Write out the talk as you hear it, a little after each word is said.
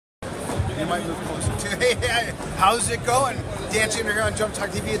You might move closer to. Hey, how's it going? Dan Shinder here on Jump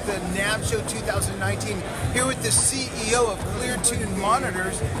Talk TV at the NAMM Show 2019. Here with the CEO of Clear Tune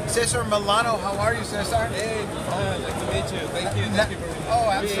Monitors, Cesar Milano. How are you, Cesar? Hey, nice to meet you. Thank you. Thank you for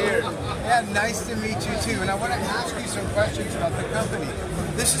Oh, absolutely. Yeah, nice to meet you too. And I want to ask you some questions about the company.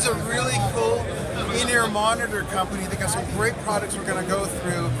 This is a really cool in-ear monitor company. They got some great products we're going to go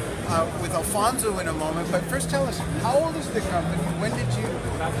through with Alfonso in a moment. But first tell us, how old is the company? When did you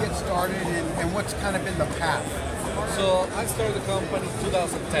get started and what's kind of been the path? So I started the company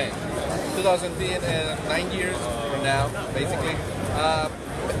 2010. 2010 and 9 years from now, basically.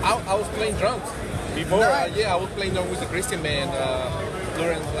 I was playing drums. Before, yeah, I was playing drums with the Christian band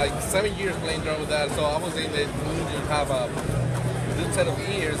during like 7 years playing drums with that. So I was in the need to have a good set of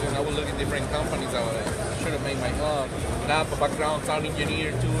ears, and I was looking at different companies. I should have made my own. And I have a background sound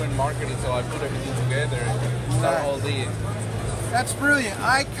engineer too and marketing, so I put everything together and start all this. That's brilliant.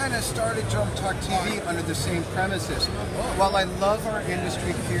 I kind of started Jump Talk TV under the same premises. While I love our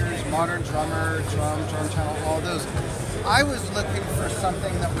industry peers, Modern Drummer, Drum Channel, all those, I was looking for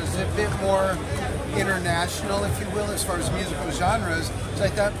something that was a bit more international, if you will, as far as musical genres. So I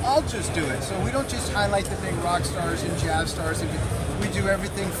thought, I'll just do it. So we don't just highlight the big rock stars and jazz stars. We do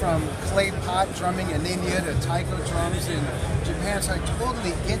everything from clay pot drumming in India to taiko drums in Japan. So I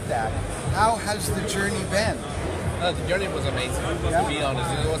totally get that. How has the journey been? The journey was amazing, to be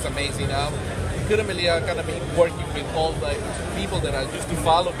honest. It was amazing. Couldn't believe I kind of be working with all the people that I used to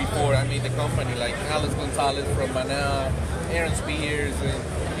follow before I made the company, like Alex Gonzalez from Mana, Aaron Spears,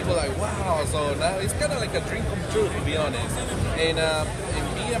 and people like, wow. So now it's kind of like a dream come true, to be honest. And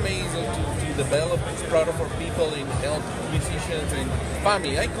be amazing to develop this product for people in health, musicians, and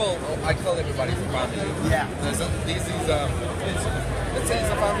family. I call everybody family. Yeah. This is let's say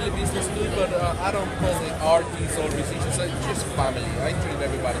it's a family business too, but I don't call it artists or musicians. It's just family. I treat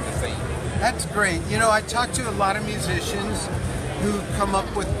everybody the same. That's great. You know, I talk to a lot of musicians who come up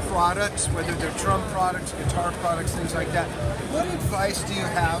with products, whether they're drum products, guitar products, things like that. What advice do you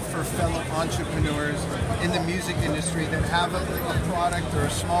have for fellow entrepreneurs in the music industry that have a product or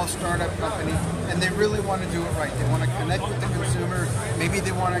a small startup company and they really want to do it right? They want to connect with the consumer. Maybe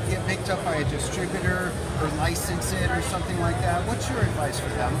they want to get picked up by a distributor or license it or something like that. What's your advice for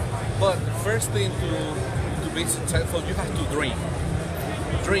them? But the first thing to be successful, you have to dream.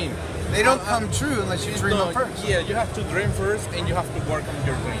 Dream. They don't come true unless you dream them first. Yeah, you have to dream first and you have to work on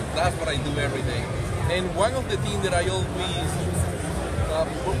your dream. That's what I do every day. And one of the things that I always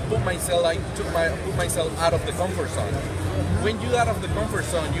put myself out of the comfort zone. When you're out of the comfort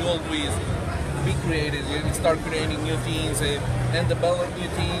zone, you always be creative. You start creating new things and develop new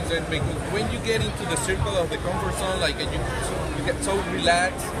things. And when you get into the circle of the comfort zone, like you get so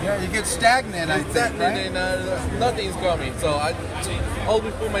relaxed. Yeah, you get stagnant. I think, right? And nothing's coming. So I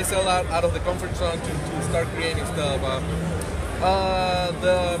always put myself out of the comfort zone to start creating stuff.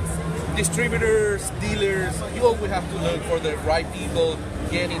 The distributors, dealers, you always have to look for the right people,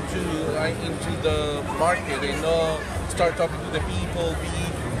 get into the market and start talking to the people.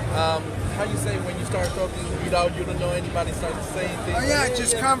 How you say when you start talking without you don't know anybody, start saying things. Oh yeah,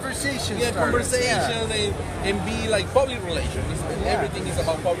 just conversation. Yeah, conversation and be like public relations. Everything is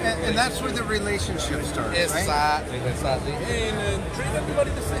about public relations. And that's where the relationship starts, exactly, right? Exactly. And treat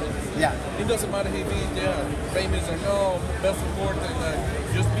everybody the same. Yeah. It doesn't matter if he's famous or no, best support,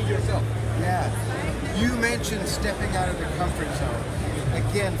 and just be yourself. Yeah. You mentioned stepping out of the comfort zone.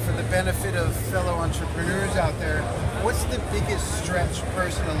 Again, for the benefit of fellow entrepreneurs out there, what's the biggest stretch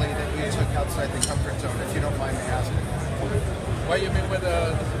personally that you took outside the comfort zone, if you don't mind me asking? What do you mean with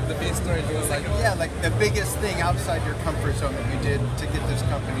the biggest stretch? Like, yeah, like the biggest thing outside your comfort zone that you did to get this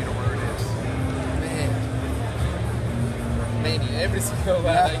company to where it is. Many, every single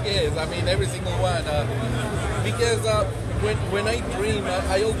one, I guess. I mean, every single one. Because when I dream,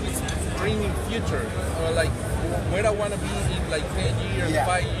 I always dream in future. Like, where I want to be in like 10 years,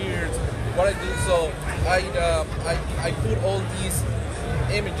 5 years, what I do. So I put all these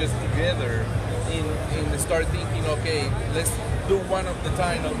images together and start thinking, okay, let's do one at a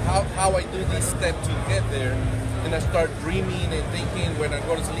time of how I do this step to get there. And I start dreaming and thinking when I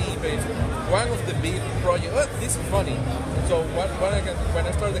go to sleep. And one of the big projects, this is funny. So when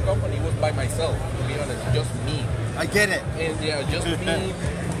I started the company, it was by myself, to be honest, just me. I get it. And yeah, just me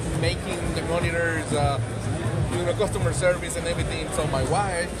making the monitors, doing the customer service and everything. So my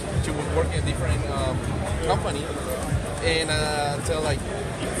wife, she was working at a different company, and so like,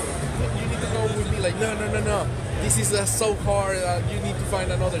 you need to go with me. Like, no. This is so hard. You need to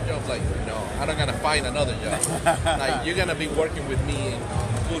find another job. Like, no, I'm not gonna find another job. Like, you're gonna be working with me.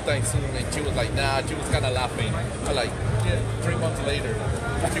 full-time soon, and she was like, nah, she was kind of laughing. I'm like, yeah, 3 months later,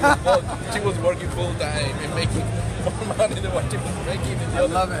 she was working full-time and making more money than what she was making. I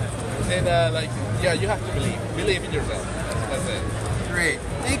love it. And like, yeah, you have to believe in yourself. That's it. Great.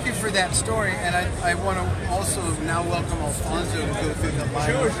 Thank you for that story, and I want to also now welcome Alfonso to go through the line.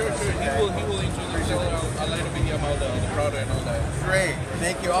 Sure. He will introduce a little bit about the product and all that. Great.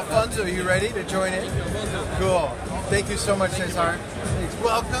 Thank you. Alfonso, you ready to join in? Cool. Thank you so much, Cesar.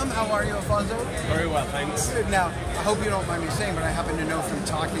 Welcome. How are you, Alfonso? Very well, thanks. Good. Now, I hope you don't mind me saying, but I happen to know from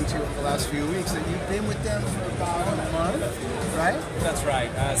talking to you over the last few weeks that you've been with them for about a month, right? That's right.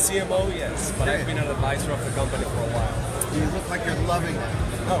 CMO, yes, but I've been an advisor of the company for a while. You look like you're loving it.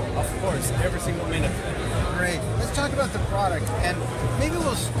 Oh, of course, every single minute. Great. Let's talk about the product, and maybe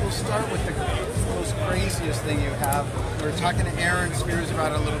we'll start with the most craziest thing you have. We were talking to Aaron Spears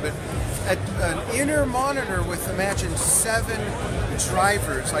about it a little bit. An inner monitor with, imagine, 7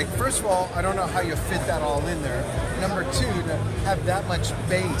 drivers. Like, first of all, I don't know how you fit that all in there. Number 2, to have that much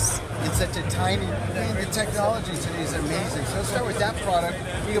bass in such a tiny. I mean, the technology today is amazing. So let's start with that product.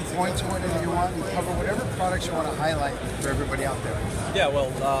 You can point to whatever you want and cover whatever products you want to highlight for everybody out there. Yeah,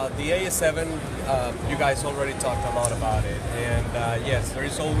 well, the AS7, you guys already talked a lot about it, and yes, there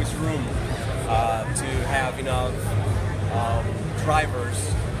is always room to have enough drivers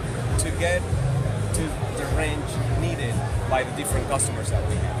to get to the range needed by the different customers that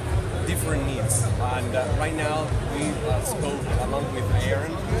we have, different needs. And right now, we spoke along with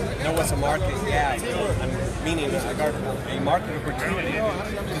Aaron. There was a market gap, and meaning a market opportunity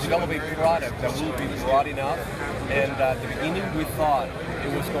to develop a product that will be broad enough. And at the beginning, we thought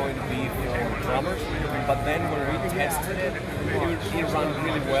it was going to be for drummers, but then when we tested it, it ran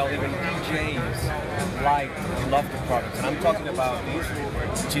really well. Even DJs loved the product. And I'm talking about this,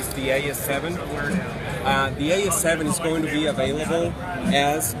 which is the AS7. The AS7 is going to be available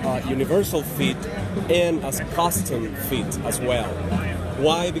as universal fit and as custom fit as well.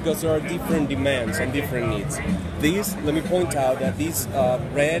 Why? Because there are different demands and different needs. These, let me point out that these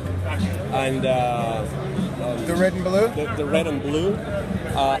red and the red and blue? The red and blue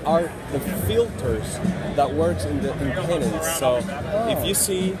are the filters that works in the impedance. So if you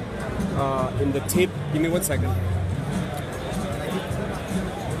see in the tip, give me 1 second.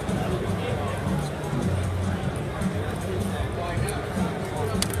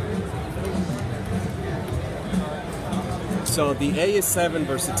 So the AS7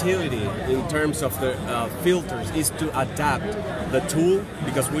 versatility in terms of the filters is to adapt the tool,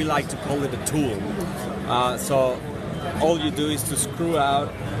 because we like to call it a tool. So all you do is to screw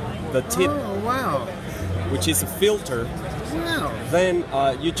out the tip, which is a filter. Wow. Then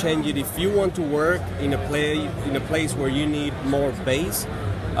you change it if you want to work in a place where you need more bass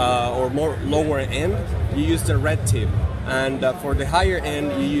or more lower end. You use the red tip. And for the higher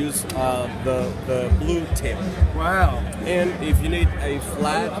end, you use the blue tip. Wow. And if you need a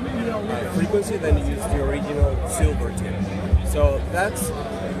flat frequency, then you use the original silver tip. So that's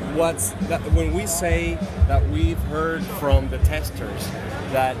when we say that we've heard from the testers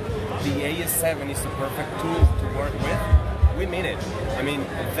that the AS7 is the perfect tool to work with, we mean it. I mean,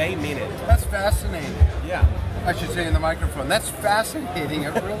 they mean it. That's fascinating. Yeah. I should say in the microphone. That's fascinating.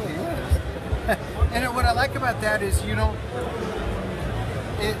 It really is. And what I like about that is, you know,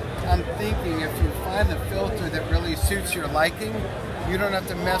 I'm thinking if you find the filter that really suits your liking, you don't have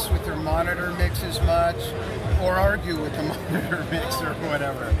to mess with your monitor mix as much or argue with the monitor mix or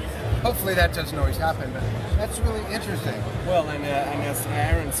whatever. Hopefully that doesn't always happen, but that's really interesting. Well, and as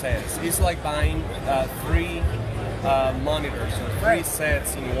Aaron says, it's like buying 3 monitors or 3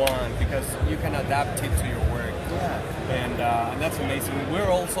 sets in one, because you can adapt it to your work. Yeah. And that's amazing. We're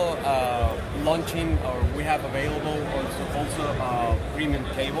also launching, or we have available also premium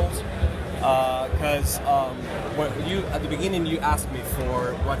cables, because at the beginning you asked me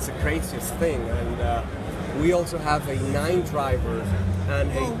for what's the craziest thing, and we also have a 9-driver and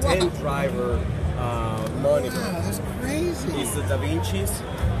a 10-driver monitor. Wow, that's crazy. It's the Da Vinci's,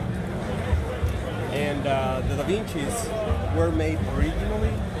 and the Da Vinci's were made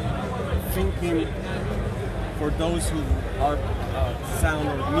originally thinking for those who are sound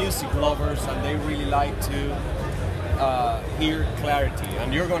or music lovers and they really like to hear clarity.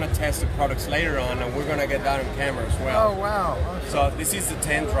 And you're going to test the products later on, and we're going to get that on camera as well. Oh, wow. Okay. So this is the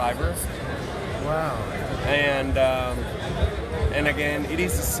 10 driver. Wow. And again, it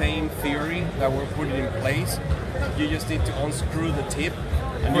is the same theory that we're putting in place. You just need to unscrew the tip,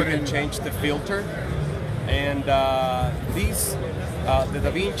 and you can change the filter. And these, the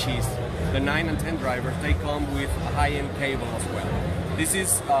Da Vinci's, the 9 and 10 drivers, they come with a high-end cable as well. This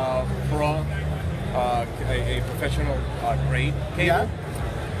is a professional grade cable. Yeah.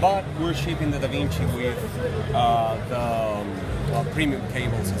 but we're shipping the Da Vinci with the premium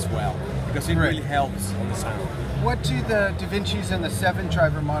cables as well, because it really helps on the sound. What do the Da Vinci's and the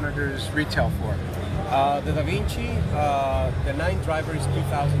 7-driver monitors retail for? The Da Vinci, the 9-driver is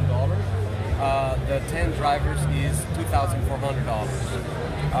 $2,000. The 10 drivers is $2,400.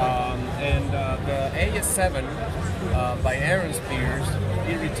 And the AS7 by Aaron Spears,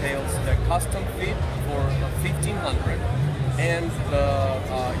 it retails the custom fit for $1,500 and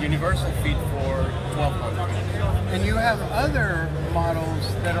the universal fit for $1,200. And you have other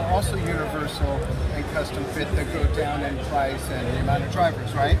models that are also universal and custom fit that go down in price and the amount of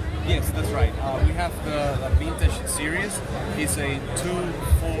drivers, right? Yes, that's right. We have the vintage series. It's a 2,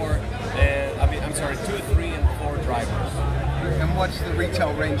 4, and I'm sorry, 2, 3, and 4 drivers. And what's the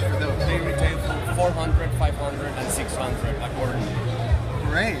retail range for those? They retail from 400, 500, and 600 accordingly.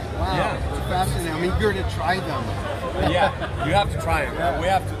 Great! Wow, Yeah. fascinating. I'm eager to try them. Yeah, you have to try them. Yeah. We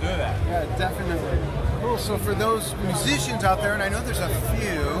have to do that. Yeah, definitely. Cool. So for those musicians out there, and I know there's a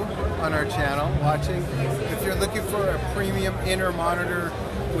few on our channel watching, if you're looking for a premium inner monitor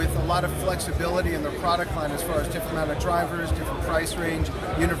with a lot of flexibility in their product line as far as different amount of drivers, different price range,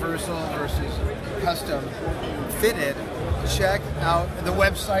 universal versus custom fitted, check out the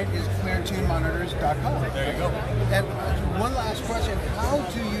website is cleartunemonitors.com. There you go. And one last question, how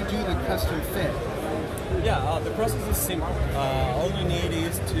do you do the custom fit? Yeah, the process is simple. All you need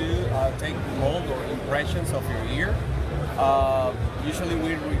is to take mold or impressions of your ear. Usually,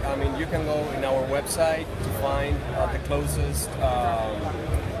 you can go in our website to find the closest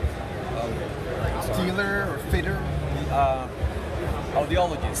Dealer or fitter?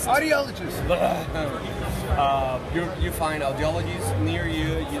 Audiologist. Audiologist. You find audiologists near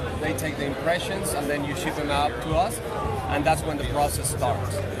you. They take the impressions and then you ship them out to us, and that's when the process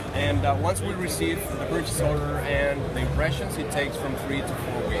starts. And once we receive the purchase order and the impressions, it takes from 3 to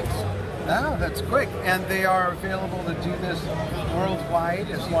 4 weeks. Oh, that's quick. And they are available to do this worldwide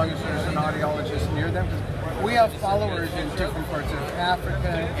as long as there's an audiologist near them. We have followers in different parts of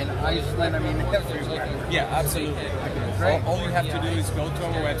Africa, in Iceland, everywhere. Yeah, absolutely. Great. All you have to do is go to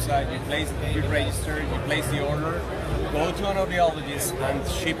our website, you register, you place the order, go to an audiologist and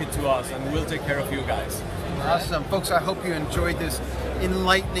ship it to us, and we'll take care of you guys. Awesome. Folks, I hope you enjoyed this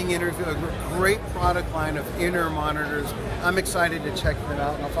enlightening interview, a great product line of inner monitors. I'm excited to check them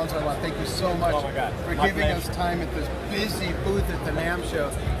out. And Alfonso, I want to thank you so much for giving us time at this busy booth at the NAMM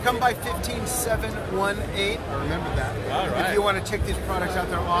Show. Come by 15718, remember that. All right. If you want to check these products out,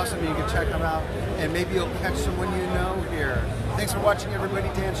 they're awesome. You can check them out, and maybe you'll catch someone you know here. Thanks for watching, everybody.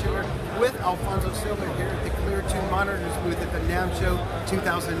 Dan Shinder with Alfonso Silva here at the Clear Tune Monitors booth at the NAMM Show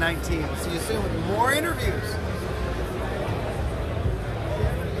 2019. See you soon with more interviews.